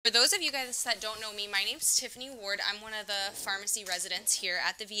For those of you guys that don't know me, my name's Tiffany Ward. I'm one of the pharmacy residents here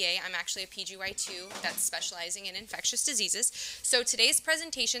at the VA. I'm actually a PGY2 that's specializing in infectious diseases. So today's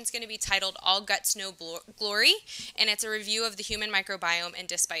presentation is going to be titled All Guts No Glory, and it's a review of the human microbiome and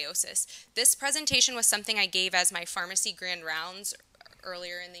dysbiosis. This presentation was something I gave as my pharmacy grand rounds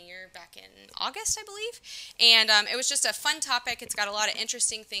earlier in the year, back in August, I believe. And it was just a fun topic. It's got a lot of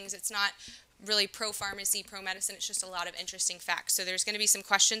interesting things. It's not really pro-pharmacy, pro-medicine. It's just a lot of interesting facts. So there's going to be some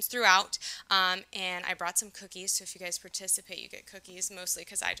questions throughout, and I brought some cookies, so if you guys participate, you get cookies, mostly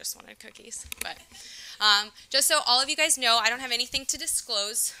because I just wanted cookies. But just so all of you guys know, I don't have anything to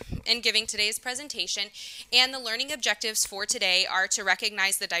disclose in giving today's presentation, and the learning objectives for today are to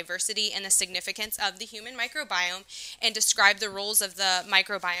recognize the diversity and the significance of the human microbiome and describe the roles of the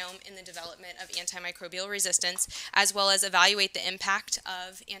microbiome in the development of antimicrobial resistance, as well as evaluate the impact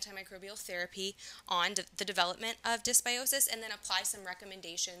of antimicrobial therapy on the development of dysbiosis, and then apply some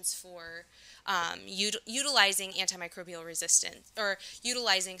recommendations for utilizing antimicrobial resistance, or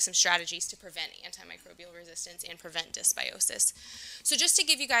utilizing some strategies to prevent antimicrobial resistance and prevent dysbiosis. So just to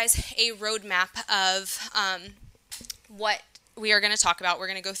give you guys a roadmap of what we are going to talk about, we're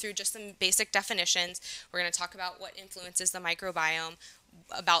going to go through just some basic definitions. We're going to talk about what influences the microbiome,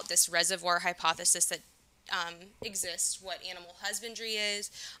 about this reservoir hypothesis that exists, what animal husbandry is,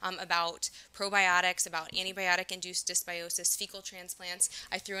 about probiotics, about antibiotic-induced dysbiosis, fecal transplants.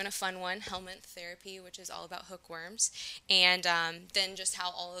 I threw in a fun one, helminth therapy, which is all about hookworms, and then just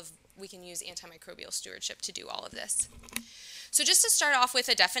how we can use antimicrobial stewardship to do all of this. So just to start off with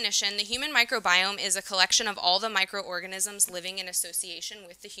a definition, the human microbiome is a collection of all the microorganisms living in association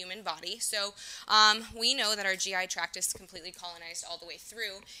with the human body. So we know that our GI tract is completely colonized all the way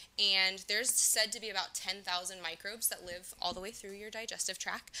through, and there's said to be about 10,000 microbes that live all the way through your digestive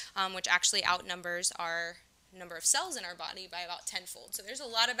tract, which actually outnumbers our number of cells in our body by about tenfold. So there's a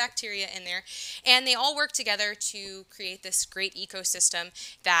lot of bacteria in there, and they all work together to create this great ecosystem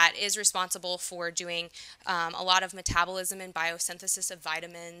that is responsible for doing a lot of metabolism and biosynthesis of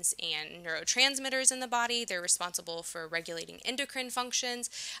vitamins and neurotransmitters in the body. They're responsible for regulating endocrine functions,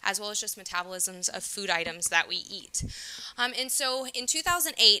 as well as just metabolisms of food items that we eat. And so in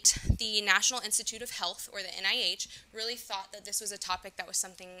 2008, the National Institute of Health, or the NIH, really thought that this was a topic that was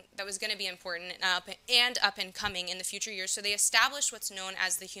something that was going to be important and up and coming in the future years. So they established what's known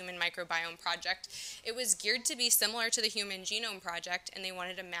as the Human Microbiome Project. It was geared to be similar to the Human Genome Project, and they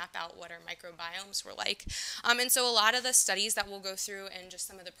wanted to map out what our microbiomes were like. And so a lot of the studies that we'll go through, and just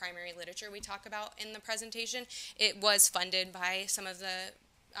some of the primary literature we talk about in the presentation, it was funded by some of the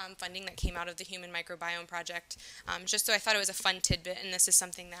funding that came out of the Human Microbiome Project. Just so I thought it was a fun tidbit, and this is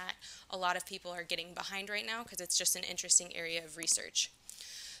something that a lot of people are getting behind right now because it's just an interesting area of research.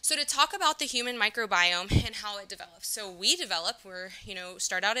 So to talk about the human microbiome and how it develops. So we develop,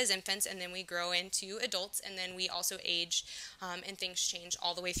 start out as infants, and then we grow into adults, and then we also age, and things change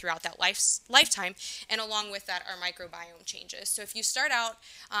all the way throughout that lifetime. And along with that, our microbiome changes. So if you start out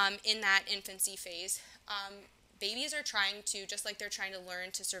in that infancy phase, babies are trying to, just like they're trying to learn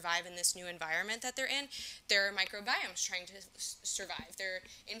to survive in this new environment that they're in, their microbiome's trying to survive. They're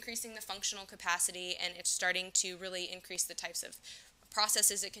increasing the functional capacity, and it's starting to really increase the types of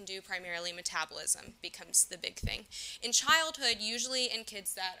processes it can do. Primarily metabolism becomes the big thing. In childhood, usually in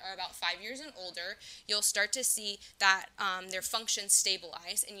kids that are about 5 years and older, you'll start to see that their functions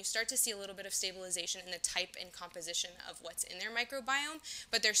stabilize, and you start to see a little bit of stabilization in the type and composition of what's in their microbiome,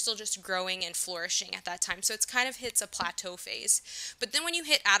 but they're still just growing and flourishing at that time. So it's kind of hits a plateau phase. But then when you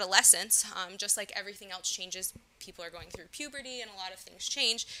hit adolescence, just like everything else changes, people are going through puberty and a lot of things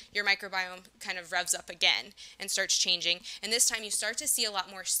change, your microbiome kind of revs up again and starts changing. And this time you start to see a lot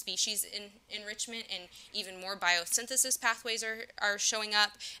more species enrichment, and even more biosynthesis pathways are showing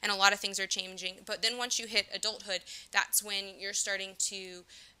up, and a lot of things are changing. But then once you hit adulthood, that's when you're starting to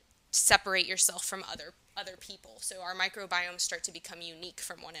separate yourself from other people. So our microbiomes start to become unique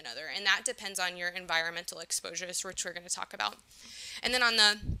from one another, and that depends on your environmental exposures, which we're going to talk about. And then on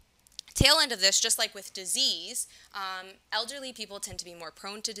the tail end of this, just like with disease, elderly people tend to be more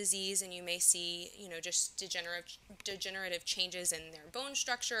prone to disease, and you may see, just degenerative changes in their bone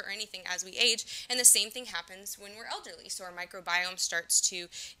structure or anything as we age. And the same thing happens when we're elderly. So our microbiome starts to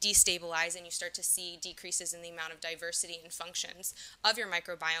destabilize, and you start to see decreases in the amount of diversity and functions of your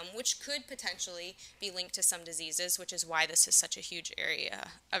microbiome, which could potentially be linked to some diseases, which is why this is such a huge area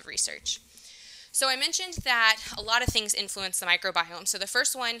of research. So I mentioned that a lot of things influence the microbiome. So the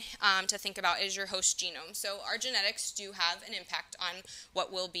first one to think about is your host genome. So our genetics do have an impact on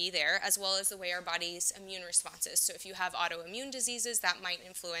what will be there, as well as the way our body's immune responses. So if you have autoimmune diseases, that might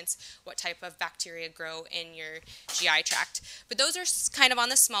influence what type of bacteria grow in your GI tract. But those are kind of on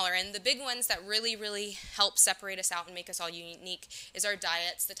the smaller end. The big ones that really, really help separate us out and make us all unique is our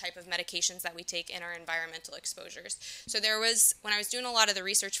diets, the type of medications that we take, and our environmental exposures. So when I was doing a lot of the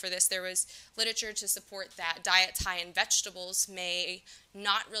research for this, there was literature to support that diets high in vegetables may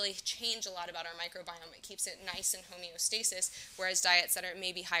not really change a lot about our microbiome. It keeps it nice in homeostasis, whereas diets that are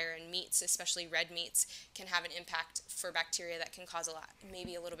maybe higher in meats, especially red meats, can have an impact for bacteria that can cause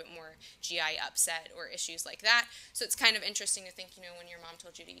maybe a little bit more GI upset or issues like that. So it's kind of interesting to think, when your mom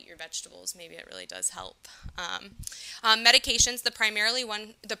told you to eat your vegetables, maybe it really does help. Medications, the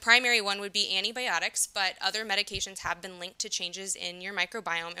primary one would be antibiotics, but other medications have been linked to changes in your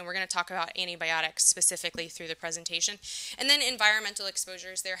microbiome, and we're going to talk about antibiotics specifically through the presentation. And then environmental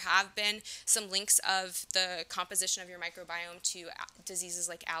exposures, there have been some links of the composition of your microbiome to diseases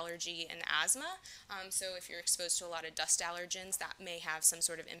like allergy and asthma. So if you're exposed to a lot of dust allergens, that may have some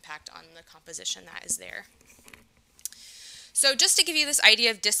sort of impact on the composition that is there. So just to give you this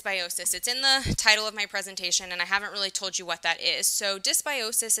idea of dysbiosis, it's in the title of my presentation, and I haven't really told you what that is. So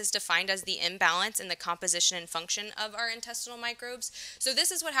dysbiosis is defined as the imbalance in the composition and function of our intestinal microbes. So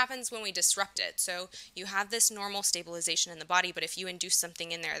this is what happens when we disrupt it. So you have this normal stabilization in the body, but if you induce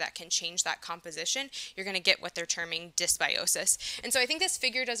something in there that can change that composition, you're going to get what they're terming dysbiosis. And so I think this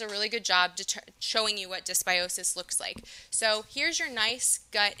figure does a really good job showing you what dysbiosis looks like. So here's your nice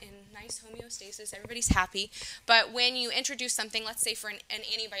gut and nice homeostasis. Everybody's happy. But when you introduce something, let's say for an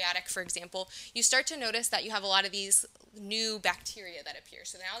antibiotic, for example, you start to notice that you have a lot of these new bacteria that appear.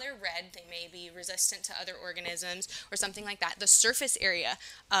 So now they're red, they may be resistant to other organisms or something like that. The surface area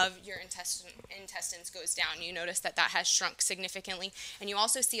of your intestines goes down. You notice that has shrunk significantly, and you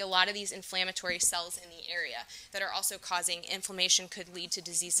also see a lot of these inflammatory cells in the area that are also causing inflammation, could lead to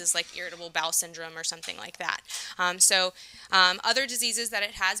diseases like irritable bowel syndrome or something like that. Other diseases that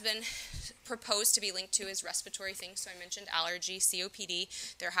it has been proposed to be linked to is respiratory things. So I mentioned allergy,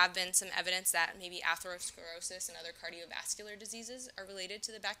 COPD. There have been some evidence that maybe atherosclerosis and other cardiovascular diseases are related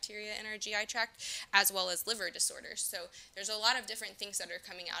to the bacteria in our GI tract, as well as liver disorders. So there's a lot of different things that are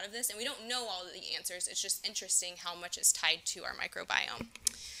coming out of this, and we don't know all of the answers. It's just interesting how much is tied to our microbiome.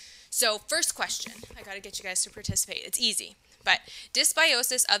 So first question, I got to get you guys to participate. It's easy. But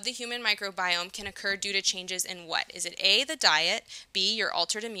dysbiosis of the human microbiome can occur due to changes in what? Is it A, the diet, B, your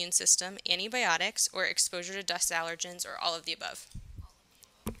altered immune system, antibiotics, or exposure to dust allergens, or all of the above?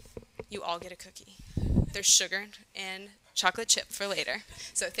 You all get a cookie. There's sugar and chocolate chip for later,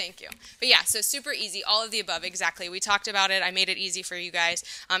 so thank you. But yeah, so super easy, all of the above, exactly. We talked about it, I made it easy for you guys,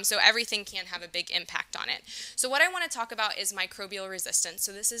 so everything can have a big impact on it. So what I want to talk about is microbial resistance.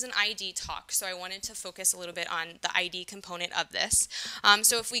 So this is an ID talk, so I wanted to focus a little bit on the ID component of this.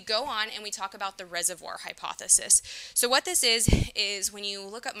 So if we go on and we talk about the reservoir hypothesis. So what this is when you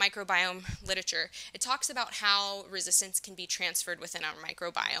look up microbiome literature, it talks about how resistance can be transferred within our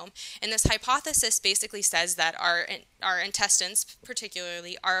microbiome. And this hypothesis basically says that our intestines,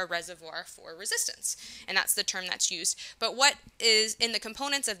 particularly, are a reservoir for resistance, and that's the term that's used. But what is in the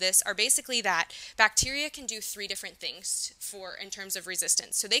components of this are basically that bacteria can do three different things in terms of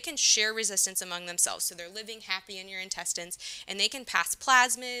resistance. So they can share resistance among themselves, so they're living happy in your intestines, and they can pass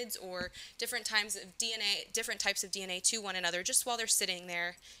plasmids or different types of DNA to one another just while they're sitting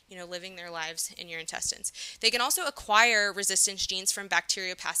there, living their lives in your intestines. They can also acquire resistance genes from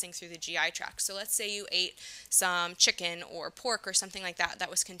bacteria passing through the GI tract. So let's say you ate some chicken or pork or something like that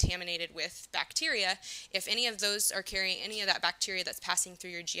was contaminated with bacteria. If any of those are carrying any of that bacteria that's passing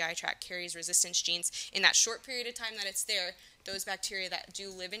through your GI tract carries resistance genes, in that short period of time that it's there, those bacteria that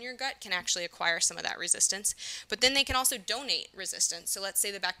do live in your gut can actually acquire some of that resistance. But then they can also donate resistance. So let's say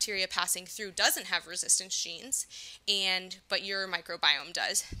the bacteria passing through doesn't have resistance genes, but your microbiome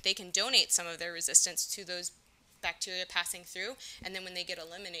does. They can donate some of their resistance to those bacteria passing through, and then when they get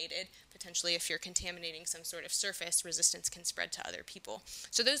eliminated, potentially if you're contaminating some sort of surface, resistance can spread to other people.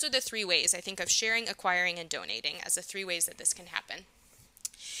 So those are the three ways I think of sharing, acquiring, and donating as the three ways that this can happen.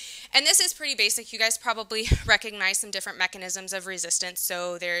 And this is pretty basic. You guys probably recognize some different mechanisms of resistance.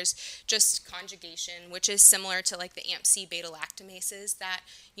 So there's just conjugation, which is similar to like the AMP-C beta-lactamases that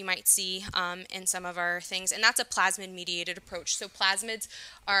you might see in some of our things. And that's a plasmid-mediated approach. So plasmids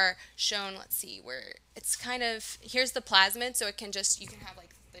are shown, let's see, where it's kind of, here's the plasmid. So you can have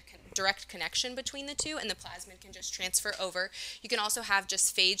like the direct connection between the two, and the plasmid can just transfer over. You can also have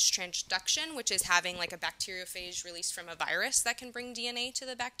just phage transduction, which is having like a bacteriophage released from a virus that can bring DNA to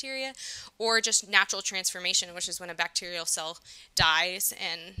the bacteria, or just natural transformation, which is when a bacterial cell dies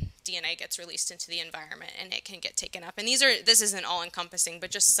and DNA gets released into the environment and it can get taken up. And this isn't all encompassing,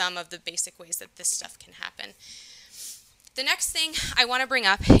 but just some of the basic ways that this stuff can happen. The next thing I want to bring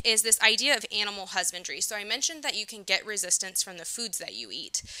up is this idea of animal husbandry. So I mentioned that you can get resistance from the foods that you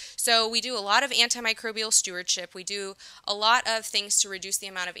eat. So we do a lot of antimicrobial stewardship. We do a lot of things to reduce the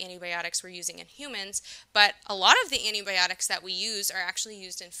amount of antibiotics we're using in humans, but a lot of the antibiotics that we use are actually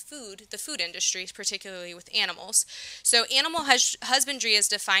used in food, the food industry, particularly with animals. So animal husbandry is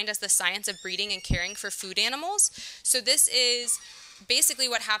defined as the science of breeding and caring for food animals. So this is basically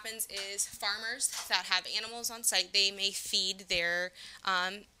what happens is farmers that have animals on site, they may feed their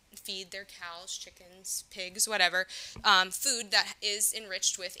cows, chickens, pigs, whatever, food that is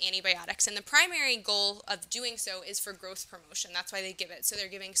enriched with antibiotics. And the primary goal of doing so is for growth promotion. That's why they give it. So they're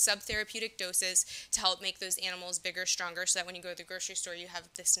giving subtherapeutic doses to help make those animals bigger, stronger, so that when you go to the grocery store, you have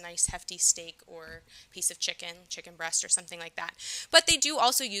this nice hefty steak or piece of chicken breast or something like that. But they do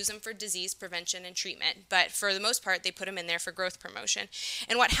also use them for disease prevention and treatment. But for the most part, they put them in there for growth promotion.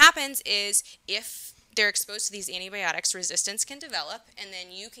 And what happens is if they're exposed to these antibiotics, resistance can develop, and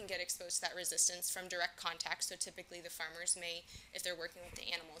then you can get exposed to that resistance from direct contact. So typically the farmers may, if they're working with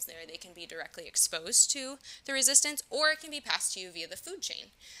the animals there, they can be directly exposed to the resistance, or it can be passed to you via the food chain.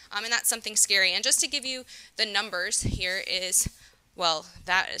 And that's something scary. And just to give you the numbers here is, well,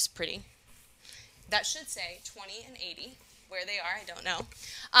 that is pretty. That should say 20 and 80. Where they are, I don't know.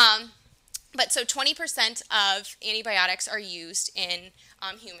 But so 20% of antibiotics are used in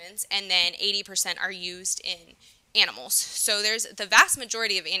humans, and then 80% are used in animals. So there's the vast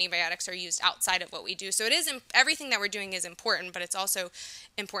majority of antibiotics are used outside of what we do. So it is everything that we're doing is important, but it's also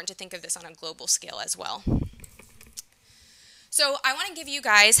important to think of this on a global scale as well. So I want to give you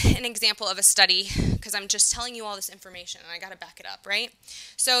guys an example of a study, because I'm just telling you all this information and I got to back it up, right?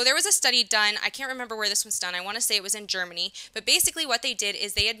 So there was a study done, I can't remember where this was done, I want to say it was in Germany, but basically what they did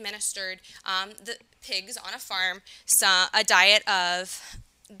is they administered the pigs on a farm a diet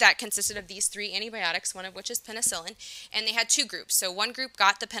that consisted of these 3 antibiotics, one of which is penicillin, and they had 2 groups. So one group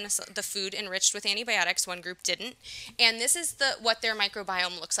got the food enriched with antibiotics, one group didn't, and this is what their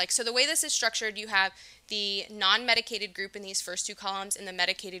microbiome looks like. So the way this is structured, you have the non-medicated group in these first 2 columns and the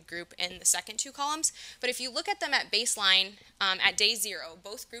medicated group in the second 2 columns. But if you look at them at baseline at day 0,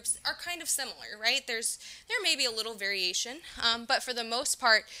 both groups are kind of similar, right? There may be a little variation, but for the most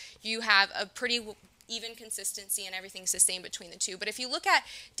part, you have a pretty even consistency and everything's the same between the 2. But if you look at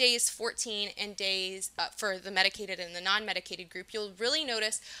days 14 and days for the medicated and the non-medicated group, you'll really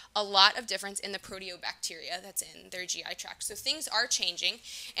notice a lot of difference in the proteobacteria that's in their GI tract. So things are changing,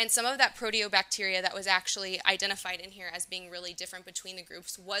 and some of that proteobacteria that was actually identified in here as being really different between the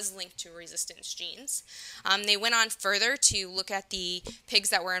groups was linked to resistance genes. They went on further to look at the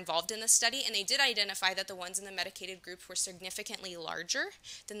pigs that were involved in the study, and they did identify that the ones in the medicated group were significantly larger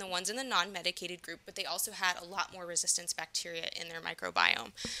than the ones in the non-medicated group, but they also had a lot more resistance bacteria in their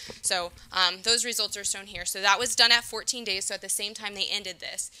microbiome. So those results are shown here. So that was done at 14 days. So at the same time they ended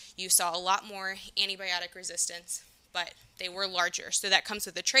this, you saw a lot more antibiotic resistance, but they were larger. So that comes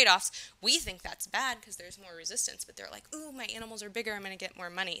with the trade-offs. We think that's bad because there's more resistance, but they're like, ooh, my animals are bigger, I'm going to get more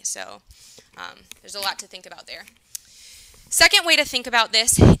money. So there's a lot to think about there. Second way to think about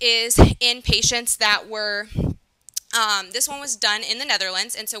this is in patients that were this one was done in the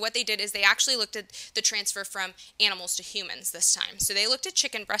Netherlands, and so what they did is they actually looked at the transfer from animals to humans this time. So they looked at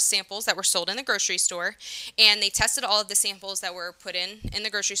chicken breast samples that were sold in the grocery store, and they tested all of the samples that were put in the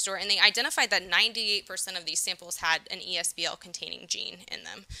grocery store, and they identified that 98% of these samples had an ESBL containing gene in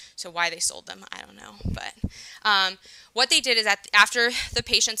them. So why they sold them, I don't know. But what they did is that after the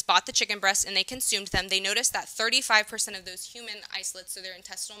patients bought the chicken breasts and they consumed them, they noticed that 35% of those human isolates, so their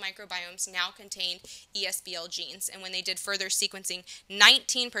intestinal microbiomes, now contained ESBL genes. And when they did further sequencing,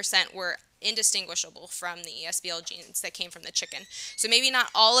 19% were indistinguishable from the ESBL genes that came from the chicken. So maybe not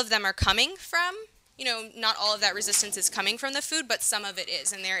all of them are coming from, not all of that resistance is coming from the food, but some of it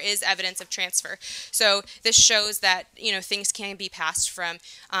is, and there is evidence of transfer. So this shows that, things can be passed from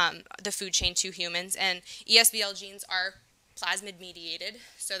the food chain to humans, and ESBL genes are plasmid mediated,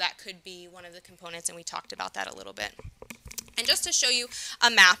 so that could be one of the components, and we talked about that a little bit. And just to show you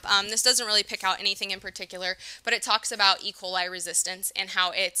a map, this doesn't really pick out anything in particular, but it talks about E. coli resistance and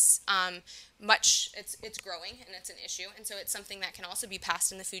how it's it's growing and it's an issue, and so it's something that can also be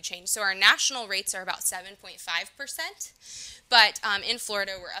passed in the food chain. So our national rates are about 7.5%, but in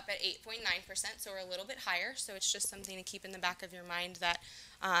Florida we're up at 8.9%, so we're a little bit higher. So it's just something to keep in the back of your mind that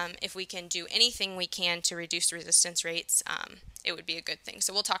if we can do anything we can to reduce resistance rates, it would be a good thing.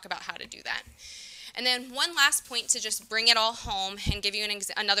 So we'll talk about how to do that. And then one last point to just bring it all home and give you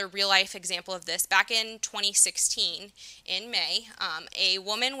another real-life example of this. Back in 2016, in May, a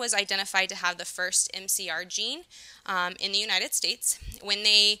woman was identified to have the first MCR gene in the United States. When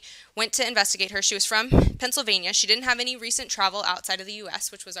they went to investigate her, she was from Pennsylvania. She didn't have any recent travel outside of the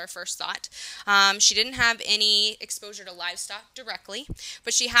U.S., which was our first thought. She didn't have any exposure to livestock directly,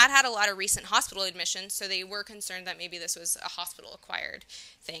 but she had had a lot of recent hospital admissions, so they were concerned that maybe this was a hospital-acquired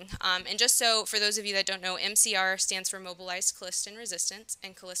thing. And just so, for those of you that don't know, MCR stands for mobilized colistin resistance,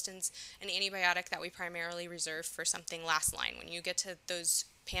 and colistin's an antibiotic that we primarily reserve for something last line. When you get to those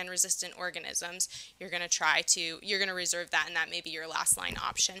pan-resistant organisms, you're going to reserve that, and that may be your last line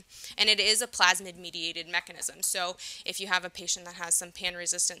option. And it is a plasmid-mediated mechanism. So if you have a patient that has some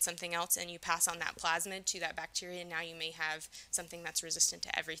pan-resistant something else and you pass on that plasmid to that bacteria, now you may have something that's resistant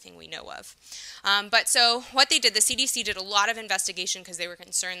to everything we know of. But so what they did, the CDC did a lot of investigation because they were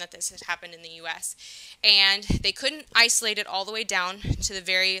concerned that this had happened in the U.S. And they couldn't isolate it all the way down to the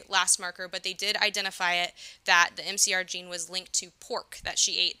very last marker, but they did identify it that the MCR gene was linked to pork that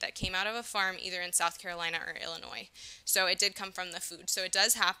she ate that came out of a farm either in South Carolina or Illinois. So it did come from the food. So it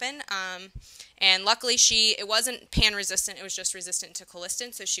does happen. And luckily it wasn't pan-resistant, it was just resistant to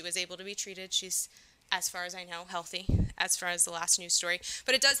colistin, so she was able to be treated. She's, as far as I know, healthy, as far as the last news story.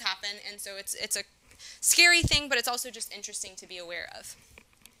 But it does happen, and so it's a scary thing, but it's also just interesting to be aware of.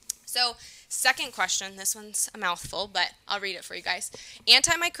 So, second question, this one's a mouthful, but I'll read it for you guys.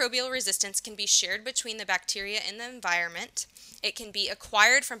 Antimicrobial resistance can be shared between the bacteria in the environment. It can be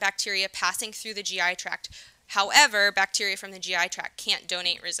acquired from bacteria passing through the GI tract. However, bacteria from the GI tract can't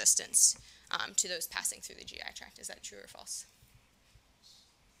donate resistance to those passing through the GI tract. Is that true or false?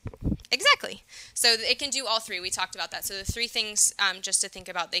 Exactly. So it can do all three. We talked about that. So the three things just to think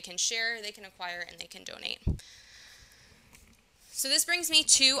about: they can share, they can acquire, and they can donate. So this brings me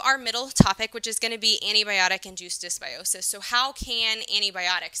to our middle topic, which is going to be antibiotic-induced dysbiosis. So how can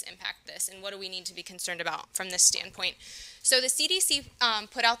antibiotics impact this, and what do we need to be concerned about from this standpoint? So the CDC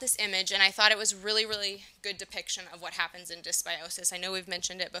put out this image, and I thought it was really, really good depiction of what happens in dysbiosis. I know we've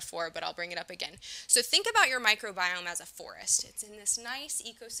mentioned it before, but I'll bring it up again. So think about your microbiome as a forest. It's in this nice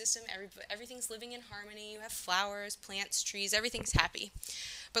ecosystem. Everything's living in harmony. You have flowers, plants, trees. Everything's happy.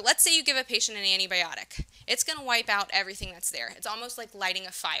 But let's say you give a patient an antibiotic. It's going to wipe out everything that's there. It's almost like lighting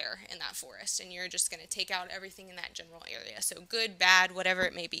a fire in that forest, and you're just going to take out everything in that general area. So good, bad, whatever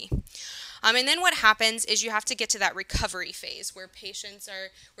it may be. And then what happens is you have to get to that recovery phase where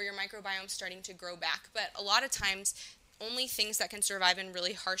where your microbiome's starting to grow back. But a lot of times, only things that can survive in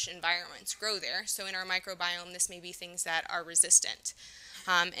really harsh environments grow there. So in our microbiome, this may be things that are resistant.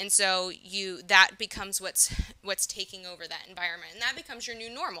 And so that becomes what's taking over that environment, and that becomes your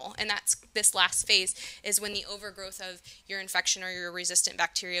new normal. And that's this last phase is when the overgrowth of your infection or your resistant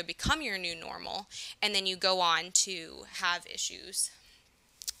bacteria become your new normal, and then you go on to have issues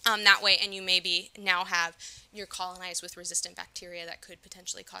that way, and you you're colonized with resistant bacteria that could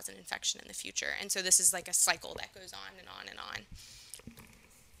potentially cause an infection in the future. And so this is like a cycle that goes on and on and on.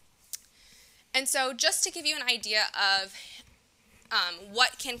 And so just to give you an idea of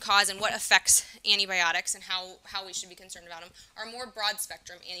what can cause and what affects antibiotics and how we should be concerned about them, our more broad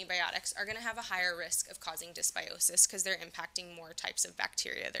spectrum antibiotics are going to have a higher risk of causing dysbiosis because they're impacting more types of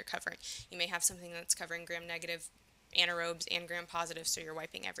bacteria they're covering. You may have something that's covering gram-negative anaerobes and gram-positive, so you're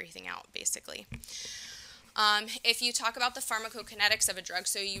wiping everything out, basically. If you talk about the pharmacokinetics of a drug,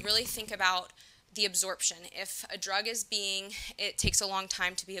 so you really think about the absorption. If a drug it takes a long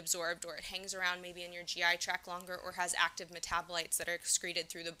time to be absorbed, or it hangs around maybe in your GI tract longer, or has active metabolites that are excreted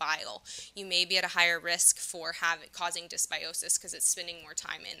through the bile, you may be at a higher risk for causing dysbiosis because it's spending more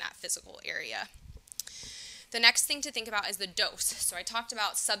time in that physical area. The next thing to think about is the dose. So I talked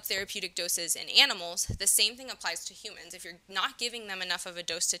about subtherapeutic doses in animals. The same thing applies to humans. If you're not giving them enough of a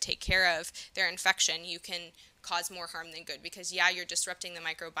dose to take care of their infection, you can cause more harm than good because, yeah, you're disrupting the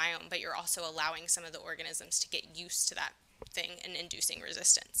microbiome, but you're also allowing some of the organisms to get used to that thing and inducing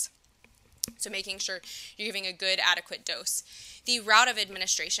resistance. So making sure you're giving a good, adequate dose. The route of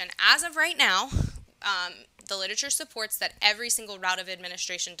administration, as of right now, the literature supports that every single route of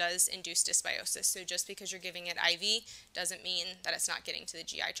administration does induce dysbiosis. So just because you're giving it IV doesn't mean that it's not getting to the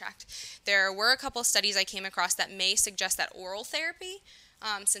GI tract. There were a couple studies I came across that may suggest that oral therapy,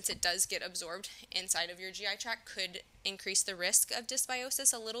 since it does get absorbed inside of your GI tract, could increase the risk of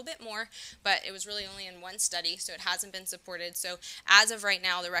dysbiosis a little bit more, but it was really only in one study, so it hasn't been supported. So as of right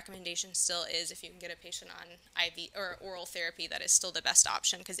now, the recommendation still is if you can get a patient on IV or oral therapy, that is still the best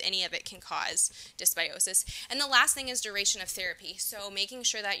option, because any of it can cause dysbiosis. And the last thing is duration of therapy. So making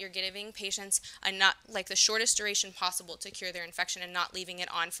sure that you're giving patients the shortest duration possible to cure their infection and not leaving it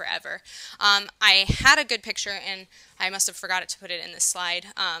on forever. I had a good picture, and I must have forgot to put it in this slide,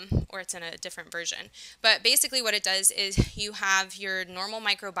 or it's in a different version. But basically what it does is you have your normal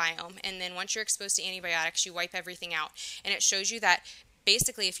microbiome, and then once you're exposed to antibiotics, you wipe everything out. And it shows you that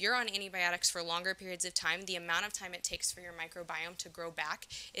basically if you're on antibiotics for longer periods of time, the amount of time it takes for your microbiome to grow back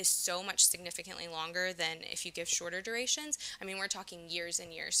is so much significantly longer than if you give shorter durations. I mean, we're talking years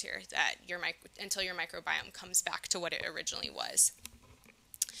and years here that until your microbiome comes back to what it originally was.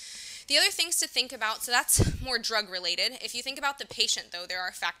 The other things to think about, so that's more drug related. If you think about the patient, though, there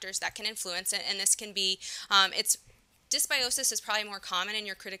are factors that can influence it, and this can be, dysbiosis is probably more common in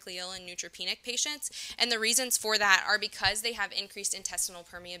your critically ill and neutropenic patients, and the reasons for that are because they have increased intestinal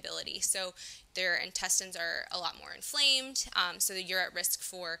permeability. So their intestines are a lot more inflamed, so that you're at risk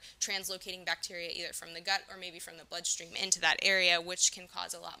for translocating bacteria either from the gut or maybe from the bloodstream into that area, which can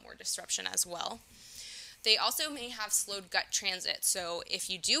cause a lot more disruption as well. They also may have slowed gut transit. So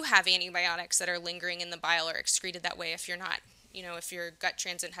if you do have antibiotics that are lingering in the bile or excreted that way, if you're not, if your gut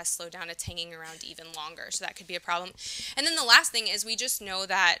transit has slowed down, it's hanging around even longer. So that could be a problem. And then the last thing is we just know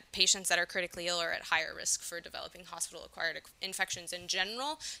that patients that are critically ill are at higher risk for developing hospital-acquired infections in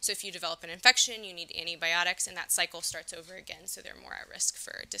general. So if you develop an infection, you need antibiotics, and that cycle starts over again. So they're more at risk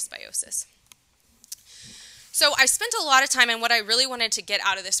for dysbiosis. So I spent a lot of time, and what I really wanted to get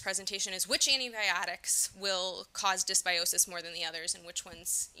out of this presentation is which antibiotics will cause dysbiosis more than the others, and which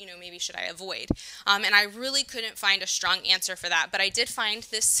ones, maybe should I avoid. And I really couldn't find a strong answer for that, but I did find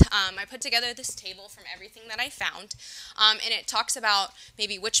this, I put together this table from everything that I found, and it talks about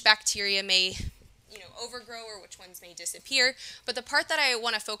maybe which bacteria may overgrow or which ones may disappear. But the part that I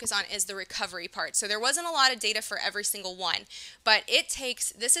want to focus on is the recovery part. So there wasn't a lot of data for every single one, but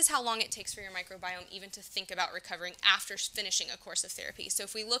this is how long it takes for your microbiome even to think about recovering after finishing a course of therapy. So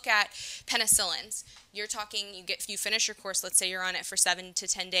if we look at penicillins, you're talking, you finish your course, let's say you're on it for 7 to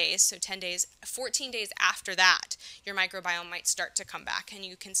 10 days, so 10 days, 14 days after that, your microbiome might start to come back, and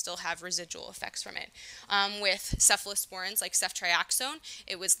you can still have residual effects from it. With cephalosporins like ceftriaxone,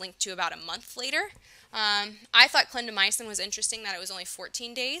 it was linked to about a month later. I thought clindamycin was interesting that it was only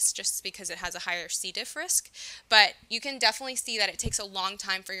 14 days, just because it has a higher C. diff risk, but you can definitely see that it takes a long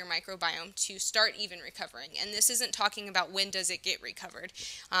time for your microbiome to start even recovering, and this isn't talking about when does it get recovered.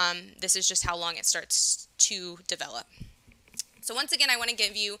 This is just how long it starts to develop. So once again, I want to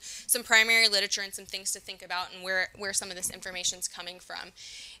give you some primary literature and some things to think about and where some of this information is coming from.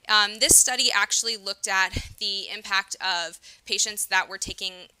 This study actually looked at the impact of patients that were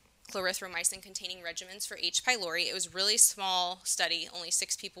taking clarithromycin-containing regimens for H. pylori. It was a really small study, only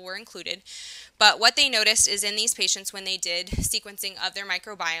 6 people were included. But what they noticed is in these patients, when they did sequencing of their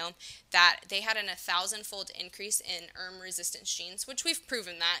microbiome, that they had an 1,000-fold increase in ERM resistance genes, which we've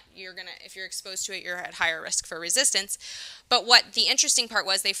proven that if you're exposed to it, you're at higher risk for resistance. But what the interesting part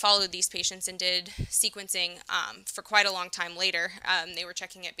was, they followed these patients and did sequencing for quite a long time later. They were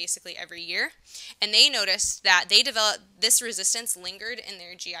checking it basically every year, and they noticed that this resistance lingered in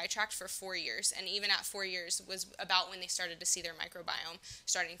their GI tract for 4 years, and even at 4 years was about when they started to see their microbiome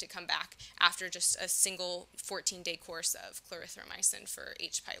starting to come back after just a single 14-day course of clarithromycin for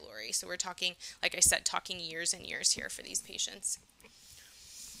H. pylori. So we're talking, like I said, years and years here for these patients.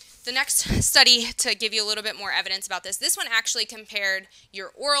 The next study, to give you a little bit more evidence about this one actually compared your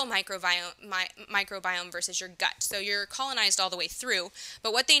oral microbiome versus your gut. So you're colonized all the way through,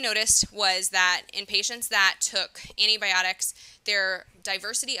 but what they noticed was that in patients that took antibiotics, their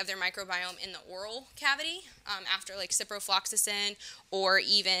diversity of their microbiome in the oral cavity, after like ciprofloxacin or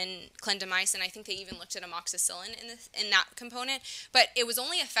even clindamycin, I think they even looked at amoxicillin in that component, but it was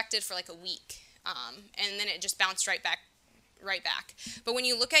only affected for like a week, and then it just bounced right back. But when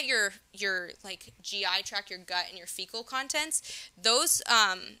you look at your like GI tract, your gut, and your fecal contents, those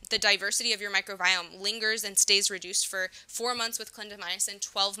the diversity of your microbiome lingers and stays reduced for 4 months with clindamycin,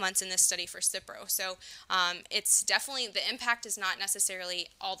 12 months in this study for Cipro. So it's definitely, the impact is not necessarily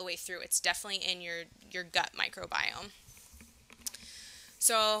all the way through. It's definitely in your gut microbiome.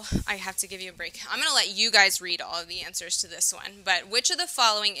 So I have to give you a break. I'm going to let you guys read all of the answers to this one, but which of the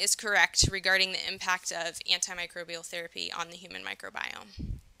following is correct regarding the impact of antimicrobial therapy on the human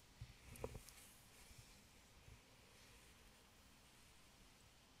microbiome?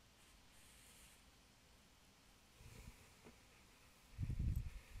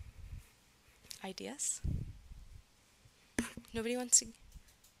 Ideas? Nobody wants to?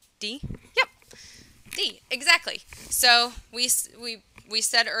 D? Yep. D, exactly. So we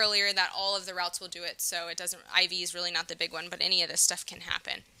said earlier that all of the routes will do it, so it doesn't, IV is really not the big one, but any of this stuff can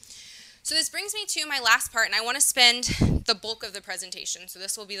happen. So this brings me to my last part, and I want to spend the bulk of the presentation, so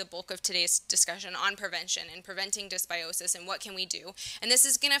this will be the bulk of today's discussion on prevention and preventing dysbiosis and what can we do. And this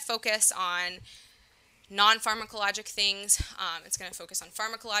is going to focus on non-pharmacologic things. It's going to focus on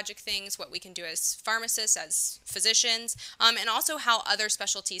pharmacologic things, what we can do as pharmacists, as physicians, and also how other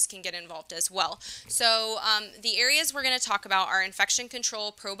specialties can get involved as well. So the areas we're going to talk about are infection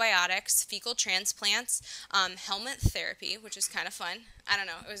control, probiotics, fecal transplants, helmet therapy, which is kind of fun. I don't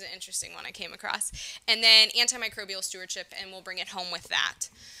know, it was an interesting one I came across. And then antimicrobial stewardship, and we'll bring it home with that.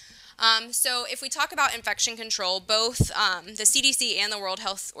 So if we talk about infection control, both the CDC and the World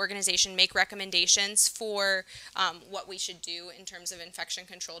Health Organization make recommendations for what we should do in terms of infection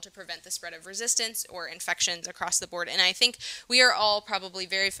control to prevent the spread of resistance or infections across the board. And I think we are all probably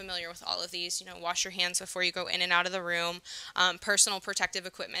very familiar with all of these. You know, wash your hands before you go in and out of the room, personal protective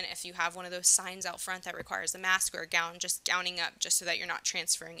equipment. If you have one of those signs out front that requires a mask or a gown, just gowning up just so that you're not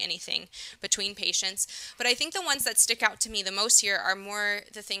transferring anything between patients. But I think the ones that stick out to me the most here are more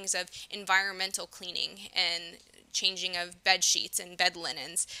the things of environmental cleaning and changing of bed sheets and bed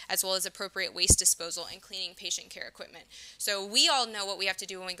linens, as well as appropriate waste disposal and cleaning patient care equipment. So we all know what we have to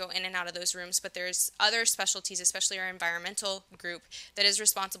do when we go in and out of those rooms, but there's other specialties, especially our environmental group, that is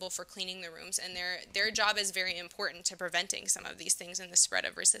responsible for cleaning the rooms, and their job is very important to preventing some of these things and the spread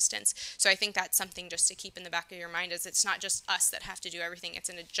of resistance. So I think that's something just to keep in the back of your mind, is it's not just us that have to do everything. It's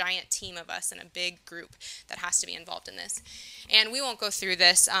in a giant team of us and a big group that has to be involved in this. And we won't go through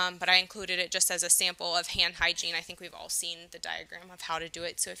this, but I included it just as a sample of hand hygiene. I think we've all seen the diagram of how to do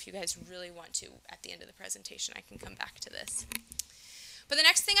it, so if you guys really want to, at the end of the presentation, I can come back to this. But the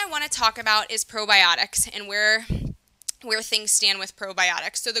next thing I want to talk about is probiotics and where things stand with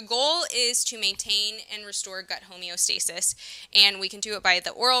probiotics. So the goal is to maintain and restore gut homeostasis, and we can do it by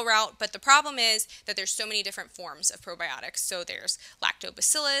the oral route, but the problem is that there's so many different forms of probiotics. So there's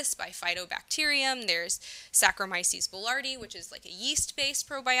Lactobacillus, Bifidobacterium, there's Saccharomyces boulardii, which is like a yeast-based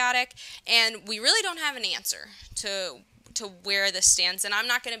probiotic, and we really don't have an answer to where this stands, and I'm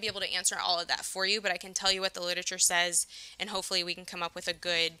not going to be able to answer all of that for you, but I can tell you what the literature says, and hopefully we can come up with a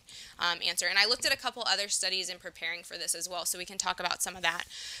good answer. And I looked at a couple other studies in preparing for this as well, so we can talk about some of that.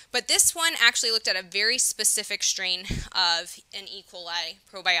 But this one actually looked at a very specific strain of an E. coli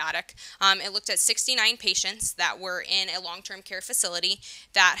probiotic. It looked at 69 patients that were in a long-term care facility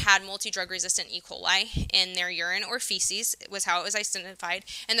that had multi-drug resistant E. coli in their urine or feces, was how it was identified,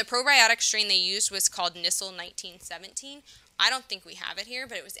 and the probiotic strain they used was called Nissl 1917. I don't think we have it here,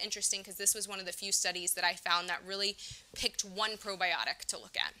 but it was interesting because this was one of the few studies that I found that really picked one probiotic to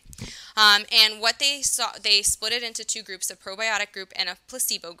look at. And what they saw, they split it into two groups, a probiotic group and a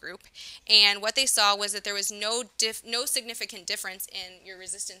placebo group. And what they saw was that there was no significant difference in your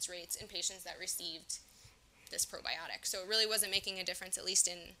resistance rates in patients that received this probiotic. So it really wasn't making a difference, at least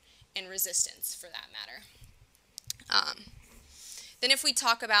in resistance for that matter. Then if we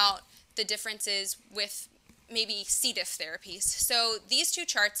talk about the differences with maybe C. diff therapies. So these two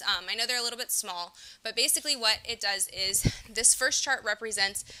charts, I know they're a little bit small, but basically what it does is this first chart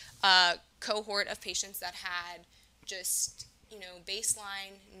represents a cohort of patients that had just,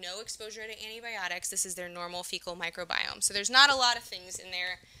 baseline, no exposure to antibiotics. This is their normal fecal microbiome. So there's not a lot of things in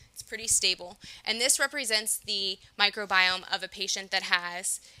there. It's pretty stable. And this represents the microbiome of a patient that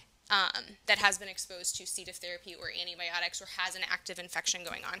has been exposed to C. diff therapy or antibiotics or has an active infection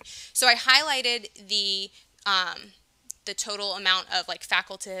going on. So I highlighted the total amount of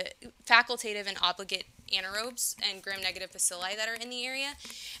facultative and obligate anaerobes and gram-negative bacilli that are in the area.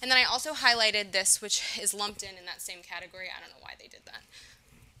 And then I also highlighted this, which is lumped in that same category. I don't know why they did that.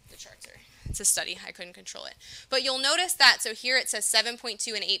 The charts are, it's a study, I couldn't control it. But you'll notice that, so here it says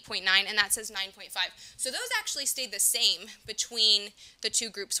 7.2 and 8.9, and that says 9.5. So those actually stayed the same between the two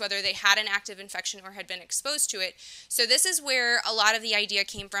groups, whether they had an active infection or had been exposed to it. So this is where a lot of the idea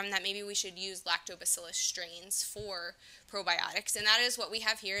came from, that maybe we should use lactobacillus strains for probiotics, and that is what we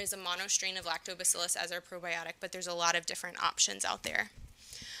have here, is a mono strain of lactobacillus as our probiotic, but there's a lot of different options out there.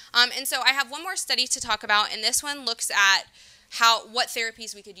 And so I have one more study to talk about, and this one looks at what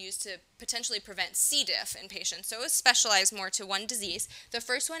therapies we could use to potentially prevent C. diff in patients. So it was specialized more to one disease. The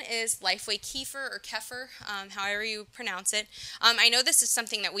first one is Lifeway Kefir or Kefir, however you pronounce it. I know this is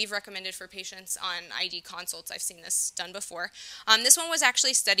something that we've recommended for patients on ID consults. I've seen this done before. This one was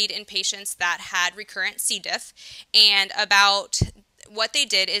actually studied in patients that had recurrent C. diff, and what they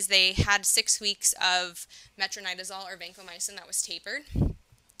did is they had 6 weeks of metronidazole or vancomycin that was tapered.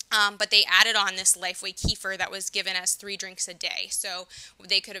 But they added on this Lifeway Kefir that was given as 3 drinks a day. So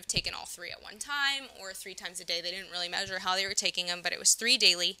they could have taken all 3 at one time or 3 times a day. They didn't really measure how they were taking them, but it was 3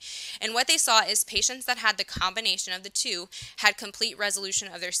 daily. And what they saw is patients that had the combination of the two had complete resolution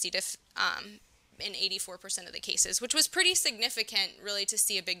of their C. diff in 84% of the cases, which was pretty significant, really, to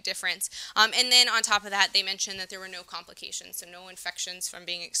see a big difference. And then on top of that, they mentioned that there were no complications, so no infections from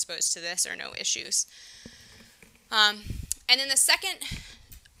being exposed to this or no issues. And then the second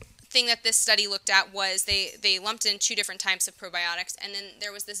thing that this study looked at was they lumped in 2 different types of probiotics, and then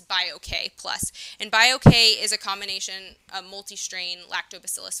there was this BioK Plus. And BioK is a combination of multi-strain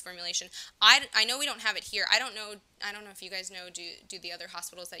lactobacillus formulation. I know we don't have it here. I don't know if you guys know, do the other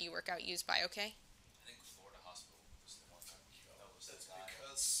hospitals that you work out use BioK? I think Florida Hospital was the one that was the guy.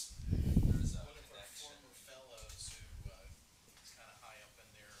 Because there's one of our former fellows who is kind of high up in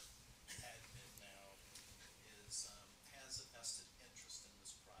their admin now has a vested interest in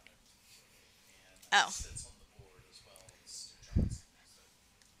this product. And sits on the board as well as Stu Johnson,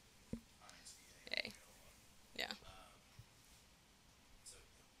 Heinz VA. Yeah. So,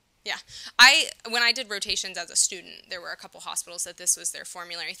 yeah. When I did rotations as a student, there were a couple hospitals that this was their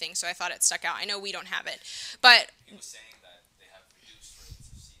formulary thing, so I thought it stuck out. I know we don't have it, but he was saying that they have reduced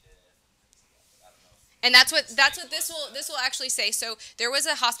rates of C. diff and things like that, but I don't know. And that's what this will actually say. So there was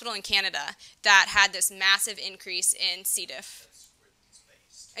a hospital in Canada that had this massive increase in C. diff. That's where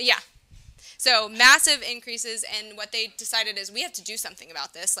it's based. Yeah. So massive increases, and what they decided is we have to do something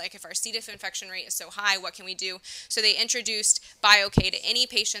about this. Like, if our C. diff infection rate is so high, what can we do? So they introduced BioK to any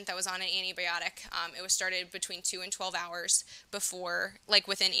patient that was on an antibiotic. It was started between 2 and 12 hours before, like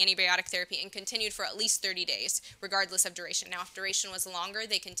within antibiotic therapy, and continued for at least 30 days, regardless of duration. Now, if duration was longer,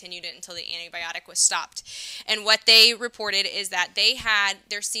 they continued it until the antibiotic was stopped. And what they reported is that they had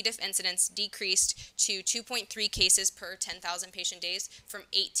their C. diff incidence decreased to 2.3 cases per 10,000 patient days from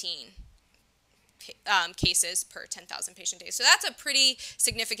 18 cases per 10,000 patient days. So that's a pretty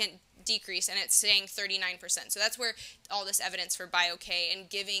significant decrease, and it's saying 39%. So that's where all this evidence for BioK and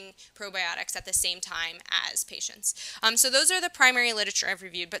giving probiotics at the same time as patients. So those are the primary literature I've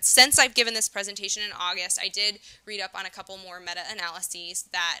reviewed. But since I've given this presentation in August, I did read up on a couple more meta-analyses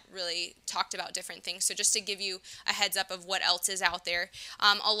that really talked about different things. So just to give you a heads up of what else is out there,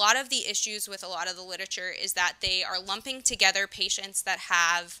 a lot of the issues with a lot of the literature is that they are lumping together patients that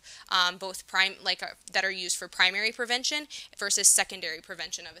have that are used for primary prevention versus secondary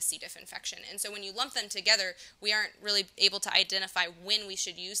prevention of a C. diff infection. And so when you lump them together, we aren't really able to identify when we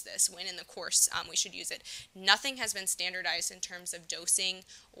should use this, when in the course we should use it. Nothing has been standardized in terms of dosing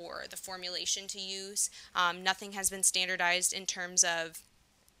or the formulation to use. Nothing has been standardized in terms of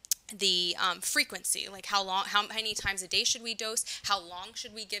the frequency, like how many times a day should we dose, how long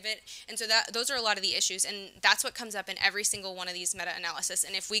should we give it, and so those are a lot of the issues, and that's what comes up in every single one of these meta-analysis.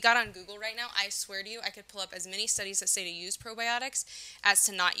 And if we got on Google right now, I swear to you, I could pull up as many studies that say to use probiotics as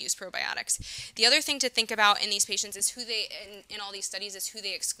to not use probiotics. The other thing to think about in these patients is in all these studies is who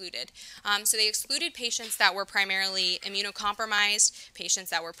they excluded. So they excluded patients that were primarily immunocompromised, patients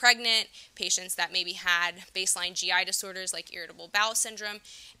that were pregnant, patients that maybe had baseline GI disorders like irritable bowel syndrome.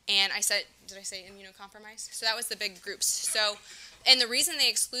 And did I say immunocompromised? So that was the big groups. So, and the reason they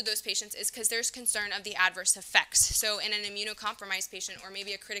exclude those patients is because there's concern of the adverse effects. So in an immunocompromised patient or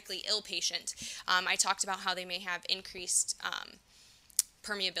maybe a critically ill patient, I talked about how they may have increased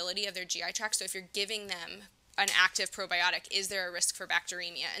permeability of their GI tract. So if you're giving them an active probiotic, is there a risk for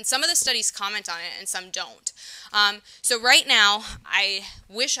bacteremia? And some of the studies comment on it and some don't. So right now, I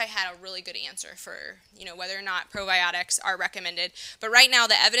wish I had a really good answer for whether or not probiotics are recommended. But right now,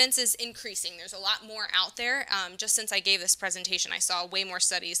 the evidence is increasing. There's a lot more out there. Just since I gave this presentation, I saw way more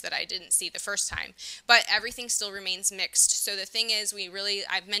studies that I didn't see the first time. But everything still remains mixed. So the thing is,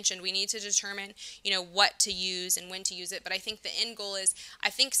 I've mentioned we need to determine, what to use and when to use it. But I think the end goal is, I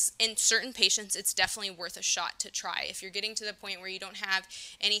think in certain patients, it's definitely worth a shot to try. If you're getting to the point where you don't have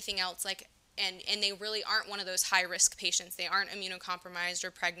anything else, and they really aren't one of those high-risk patients, they aren't immunocompromised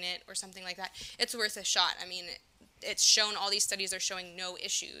or pregnant or something like that, it's worth a shot. I mean, it's shown, all these studies are showing no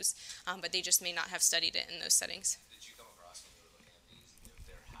issues, but they just may not have studied it in those settings. Did you come across when you were looking at these if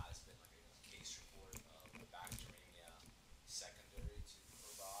there has been a case report of bacteremia secondary to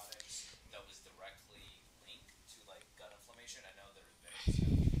probiotics that was directly linked to gut inflammation?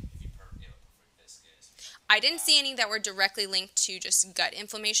 I didn't see any that were directly linked to just gut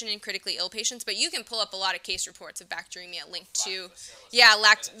inflammation in critically ill patients, but you can pull up a lot of case reports of bacteremia linked to, yeah,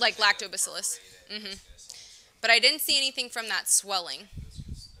 like lactobacillus. But I didn't see anything from that swelling.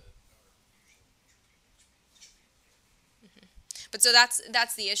 But so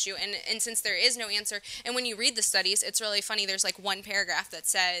that's the issue, and since there is no answer, and when you read the studies, it's really funny. There's like one paragraph that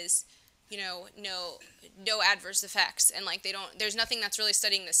says, no adverse effects, and like there's nothing that's really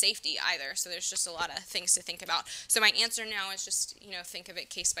studying the safety either. So there's just a lot of things to think about. So my answer now is just think of it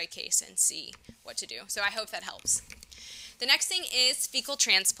case by case and see what to do. So I hope that helps. The next thing is fecal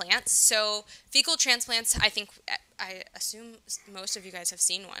transplants. So fecal transplants, I assume most of you guys have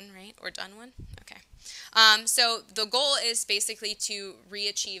seen one, right? Or done one? Okay. So the goal is basically to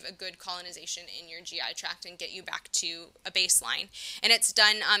re-achieve a good colonization in your GI tract and get you back to a baseline. And it's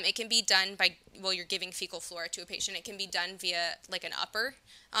done, it can be done by, you're giving fecal flora to a patient. It can be done via like an upper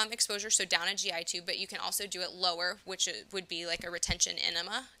exposure, so down a GI tube, but you can also do it lower, which would be like a retention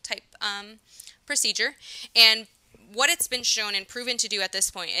enema type procedure. And what it's been shown and proven to do at this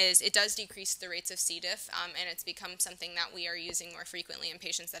point is it does decrease the rates of C. diff, and it's become something that we are using more frequently in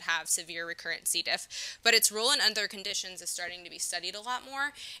patients that have severe recurrent C. diff. But its role in other conditions is starting to be studied a lot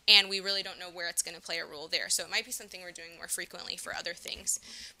more, and we really don't know where it's going to play a role there. So it might be something we're doing more frequently for other things.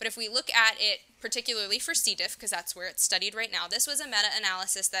 But if we look at it particularly for C. diff, because that's where it's studied right now, this was a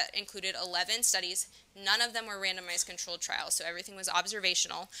meta-analysis that included 11 studies. None of them were randomized controlled trials, so everything was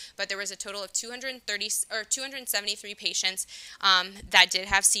observational. But there was a total of 273 patients that did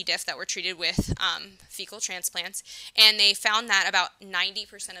have C. diff that were treated with fecal transplants, and they found that about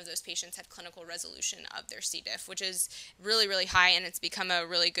 90% of those patients had clinical resolution of their C. diff, which is really, really high, and it's become a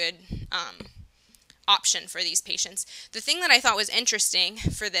really good option for these patients. The thing that I thought was interesting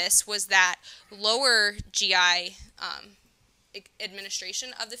for this was that lower GI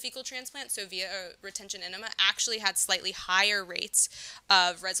administration of the fecal transplant, so via a retention enema, actually had slightly higher rates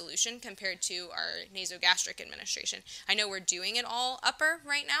of resolution compared to our nasogastric administration. I know we're doing it all upper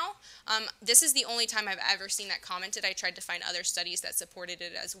right now. This is the only time I've ever seen that commented. I tried to find other studies that supported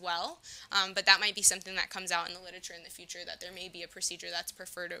it as well, but that might be something that comes out in the literature in the future, that there may be a procedure that's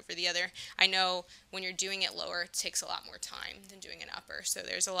preferred over the other. I know when you're doing it lower, it takes a lot more time than doing it upper, so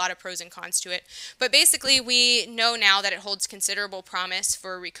there's a lot of pros and cons to it. But basically, we know now that it holds considerable promise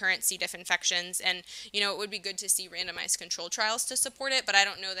for recurrent C. diff infections, and it would be good to see randomized controlled trials to support it, but I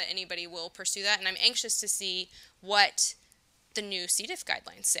don't know that anybody will pursue that, and I'm anxious to see what the new C. diff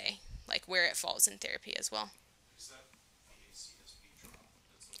guidelines say, like where it falls in therapy as well. Is that the ACSB trial?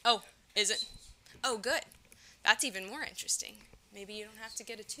 Oh, is it? Oh, good. That's even more interesting. Maybe you don't have to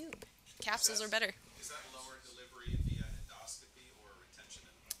get a tube. Capsules are better. Is that lower delivery via endoscopy or retention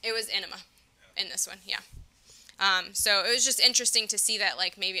enema? It was enema in this one, yeah. So it was just interesting to see that,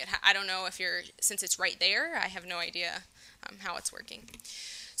 like, maybe I don't know if since it's right there, I have no idea how it's working.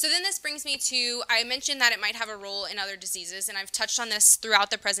 So then this brings me to, I mentioned that it might have a role in other diseases, and I've touched on this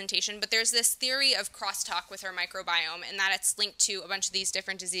throughout the presentation, but there's this theory of crosstalk with our microbiome, and that it's linked to a bunch of these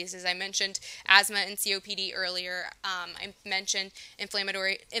different diseases. I mentioned asthma and COPD earlier. I mentioned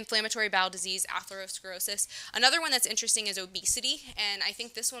inflammatory bowel disease, atherosclerosis. Another one that's interesting is obesity, and I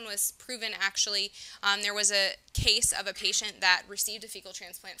think this one was proven actually. There was a case of a patient that received a fecal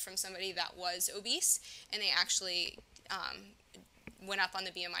transplant from somebody that was obese, and they actually went up on the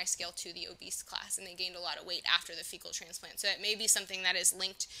BMI scale to the obese class, and they gained a lot of weight after the fecal transplant. So it may be something that is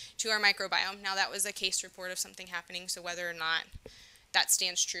linked to our microbiome. Now, that was a case report of something happening, so whether or not that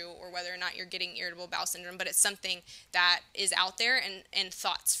stands true or whether or not you're getting irritable bowel syndrome, but it's something that is out there and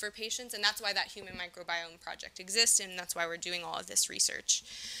thoughts for patients, and that's why that Human Microbiome Project exists, and that's why we're doing all of this research.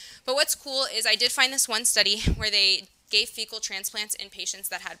 But what's cool is I did find this one study where they gave fecal transplants in patients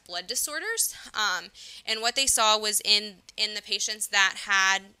that had blood disorders, and what they saw was in the patients that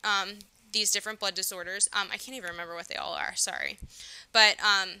had these different blood disorders, I can't even remember what they all are, sorry, but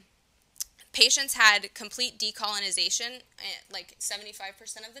patients had complete decolonization, like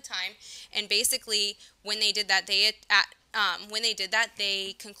 75% of the time, and basically when they did that,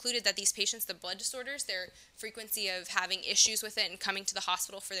 they concluded that these patients, the blood disorders, their frequency of having issues with it and coming to the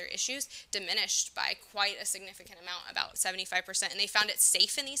hospital for their issues diminished by quite a significant amount, about 75%. And they found it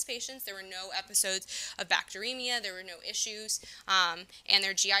safe in these patients. There were no episodes of bacteremia, there were no issues, and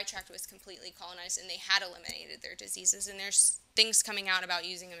their GI tract was completely colonized, and they had eliminated their diseases. And there's things coming out about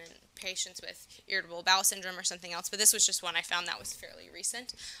using them in patients with irritable bowel syndrome or something else, but this was just one I found that was fairly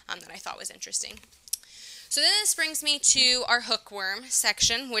recent that I thought was interesting. So then this brings me to our hookworm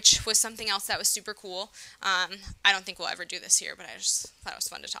section, which was something else that was super cool. I don't think we'll ever do this here, but I just thought it was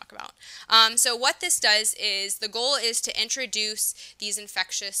fun to talk about. So what this does is the goal is to introduce these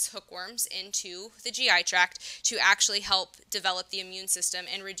infectious hookworms into the GI tract to actually help develop the immune system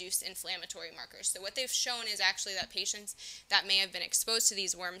and reduce inflammatory markers. So what they've shown is actually that patients that may have been exposed to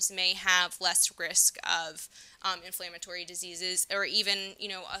these worms may have less risk of inflammatory diseases, or even,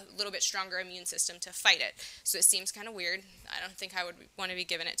 a little bit stronger immune system to fight it. So it seems kind of weird. I don't think I would want to be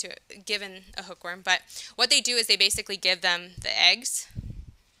given a hookworm. But what they do is they basically give them the eggs.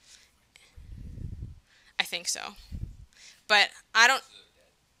 I think so. But I don't.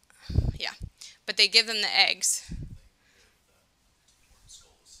 Yeah. But they give them the eggs.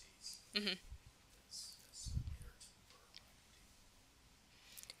 Mm-hmm.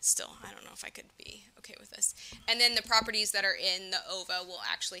 Still, I don't know if I could be okay with this. And then the properties that are in the ova will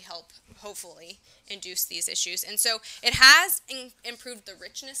actually help, hopefully, induce these issues. And so it has improved the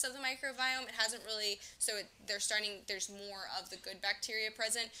richness of the microbiome. It hasn't really, there's more of the good bacteria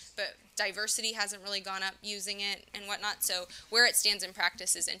present, but diversity hasn't really gone up using it and whatnot. So where it stands in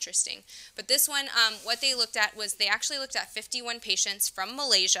practice is interesting. But this one, what they looked at was they actually looked at 51 patients from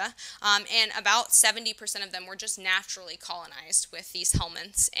Malaysia, and about 70% of them were just naturally colonized with these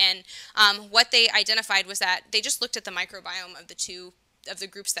helminths. And what they identified was that they just looked at the microbiome of the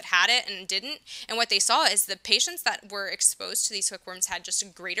groups that had it and didn't. And what they saw is the patients that were exposed to these hookworms had just a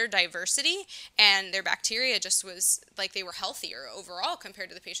greater diversity, and their bacteria just was like they were healthier overall compared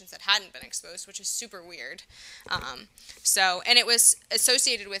to the patients that hadn't been exposed, which is super weird. And it was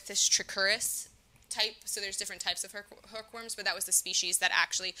associated with this Trichuris type, so there's different types of hookworms, but that was the species that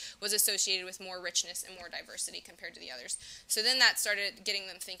actually was associated with more richness and more diversity compared to the others. So then that started getting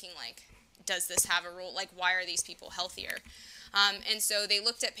them thinking, like, does this have a role? Like, why are these people healthier? And so they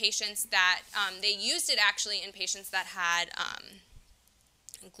looked at patients that, they used it actually in patients that had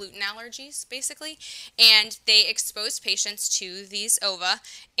gluten allergies, basically, and they exposed patients to these ova,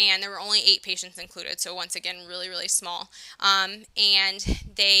 and there were only 8 patients included, so once again, really, really small. And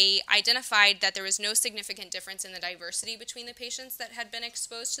they identified that there was no significant difference in the diversity between the patients that had been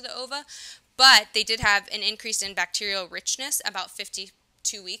exposed to the ova, but they did have an increase in bacterial richness about 52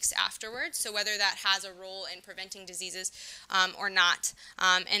 weeks afterwards, so whether that has a role in preventing diseases or not,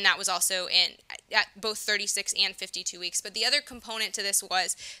 and that was also at both 36 and 52 weeks. But the other component to this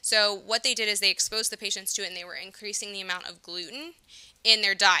was, so what they did is they exposed the patients to it, and they were increasing the amount of gluten in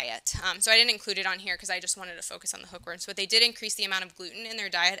their diet. So I didn't include it on here because I just wanted to focus on the hookworms, but they did increase the amount of gluten in their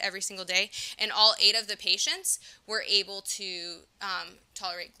diet every single day, and all 8 of the patients were able to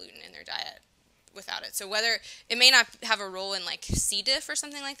tolerate gluten in their diet without it. So whether it may not have a role in like C. diff or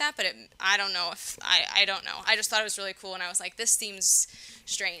something like that, but I don't know if I don't know. I just thought it was really cool, and I was like, this seems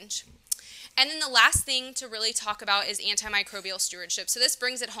strange. And then the last thing to really talk about is antimicrobial stewardship. So this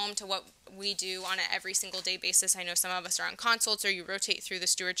brings it home to what we do on an every single day basis. I know some of us are on consults or you rotate through the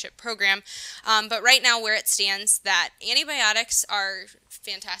stewardship program. But right now where it stands, that antibiotics are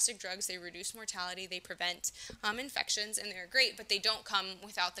fantastic drugs. They reduce mortality, they prevent infections, and they're great, but they don't come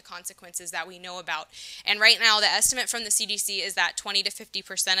without the consequences that we know about. And right now the estimate from the CDC is that 20 to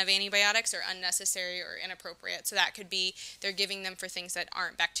 50% of antibiotics are unnecessary or inappropriate. So that could be they're giving them for things that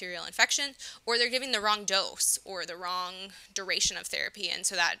aren't bacterial infection, or they're giving the wrong dose or the wrong duration of therapy, and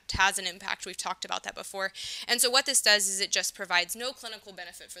so that has an impact. We've talked about that before. And so what this does is it just provides no clinical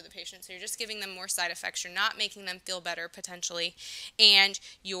benefit for the patient. So you're just giving them more side effects. You're not making them feel better potentially, and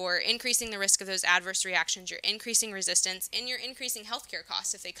you're increasing the risk of those adverse reactions. You're increasing resistance, and you're increasing healthcare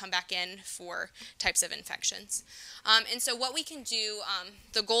costs if they come back in for types of infections. And so what we can do,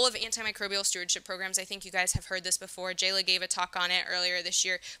 the goal of antimicrobial stewardship programs, I think you guys have heard this before. Jayla gave a talk on it earlier this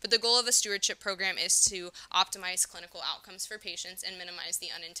year, but the goal of a stewardship program is to optimize clinical outcomes for patients and minimize the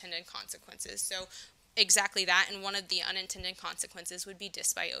unintended consequences. So exactly that, and one of the unintended consequences would be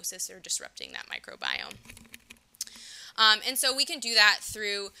dysbiosis, or disrupting that microbiome. And so we can do that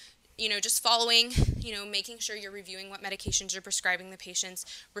through just following, making sure you're reviewing what medications you're prescribing the patients,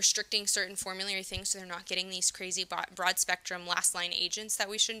 restricting certain formulary things so they're not getting these crazy broad spectrum last line agents that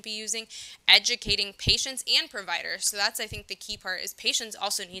we shouldn't be using, educating patients and providers. So that's, I think, the key part is patients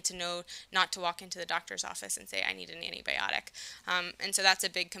also need to know not to walk into the doctor's office and say, I need an antibiotic. And so that's a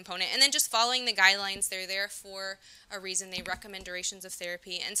big component. And then just following the guidelines. They're there for a reason. They recommend durations of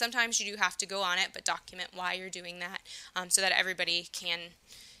therapy. And sometimes you do have to go on it, but document why you're doing that so that everybody can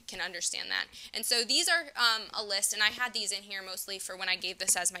can understand that. And so these are a list, and I had these in here mostly for when I gave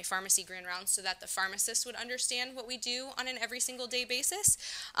this as my pharmacy grand rounds so that the pharmacist would understand what we do on an every single day basis.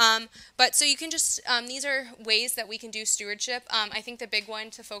 But so you can just, these are ways that we can do stewardship. I think the big one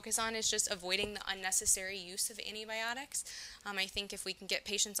to focus on is just avoiding the unnecessary use of antibiotics. I think if we can get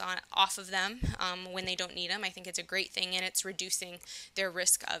patients off of them when they don't need them, I think it's a great thing, and it's reducing their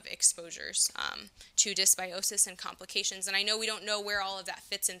risk of exposures to dysbiosis and complications. And I know we don't know where all of that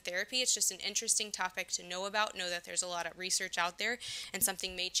fits in therapy. It's just an interesting topic to know about, know that there's a lot of research out there, and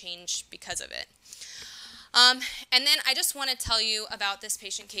something may change because of it. And then I just want to tell you about this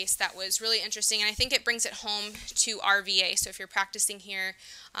patient case that was really interesting, and I think it brings it home to our VA. So if you're practicing here,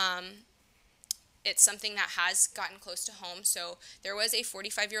 it's something that has gotten close to home. So there was a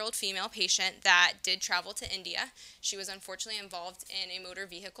 45-year-old female patient that did travel to India. She was unfortunately involved in a motor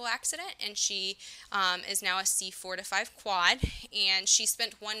vehicle accident, and she is now a C4 to 5 quad, and she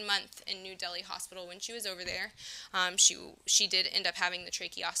spent 1 month in New Delhi Hospital when she was over there. She did end up having the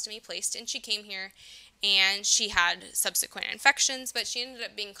tracheostomy placed, and she came here, and she had subsequent infections, but she ended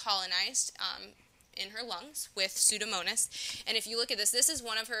up being colonized in her lungs with Pseudomonas. And if you look at this, this is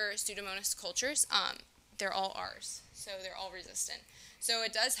one of her Pseudomonas cultures. They're all R's, so they're all resistant. So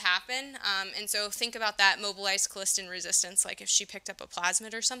it does happen, and so think about that mobilized colistin resistance, like if she picked up a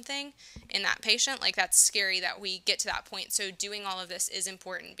plasmid or something in that patient, like that's scary that we get to that point. So doing all of this is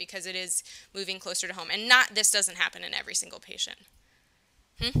important because it is moving closer to home. And this doesn't happen in every single patient.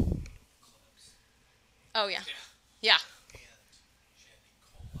 Oh, yeah. Yeah. And she had E.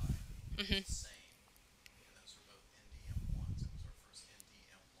 coli. Mm-hmm. Same. And those were both NDM1s. It was our first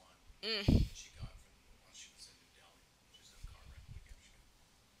NDM1 she got from when she was in New Delhi. She was in a car rental together.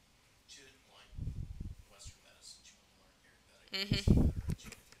 She didn't like Western medicine. She wanted to learn Ayurvedic.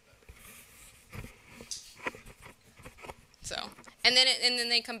 So, and then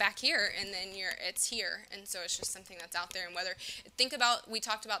they come back here, and then it's here, and so it's just something that's out there. And we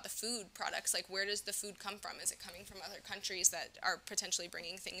talked about the food products, like where does the food come from? Is it coming from other countries that are potentially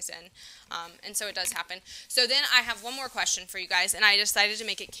bringing things in? And so it does happen. So then I have one more question for you guys, and I decided to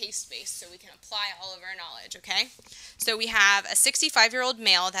make it case-based so we can apply all of our knowledge, okay? So we have a 65-year-old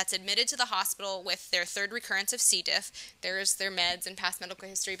male that's admitted to the hospital with their 3rd recurrence of C. diff. There's their meds and past medical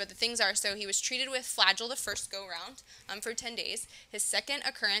history, but the things are, so he was treated with Flagyl the first go-round for 10 days. His 2nd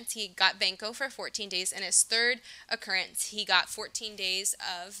occurrence, he got Vanco for 14 days, and his 3rd occurrence, he got 14 days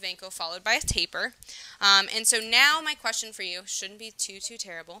of Vanco followed by a taper. And so now my question for you, shouldn't be too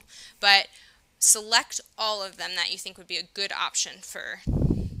terrible, but select all of them that you think would be a good option for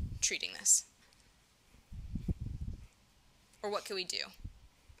treating this. Or what could we do?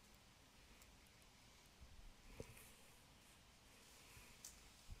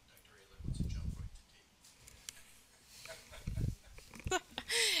 Dr. Ayler wants to jump right to D.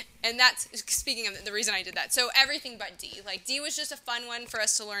 And that's, speaking of the reason I did that. So everything but D. Like D was just a fun one for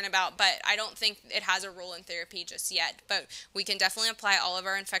us to learn about, but I don't think it has a role in therapy just yet. But we can definitely apply all of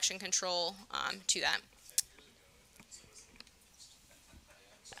our infection control to that.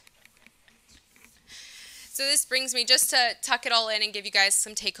 So this brings me just to tuck it all in and give you guys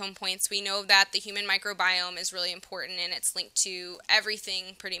some take-home points. We know that the human microbiome is really important, and it's linked to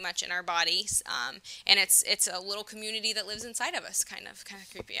everything pretty much in our bodies. And it's a little community that lives inside of us. Kind of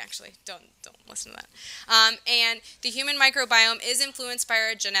creepy, actually. Don't listen to that. And the human microbiome is influenced by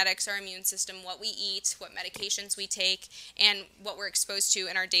our genetics, our immune system, what we eat, what medications we take, and what we're exposed to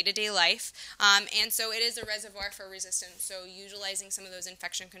in our day-to-day life. And so it is a reservoir for resistance. So utilizing some of those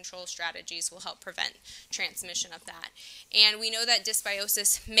infection control strategies will help prevent transmission of that. And we know that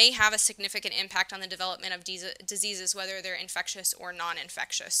dysbiosis may have a significant impact on the development of diseases, whether they're infectious or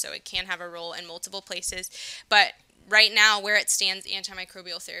non-infectious. So it can have a role in multiple places. But right now, where it stands,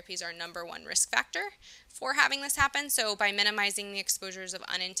 antimicrobial therapies are #1 risk factor for having this happen. So by minimizing the exposures of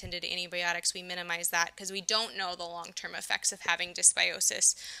unintended antibiotics, we minimize that because we don't know the long-term effects of having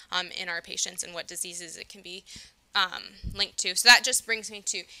dysbiosis in our patients and what diseases it can be linked to. So that just brings me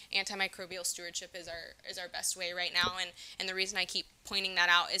to antimicrobial stewardship is our best way right now, and the reason I keep pointing that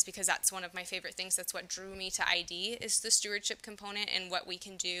out is because that's one of my favorite things. That's what drew me to ID, is the stewardship component and what we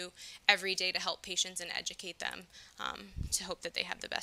can do every day to help patients and educate them to hope that they have the best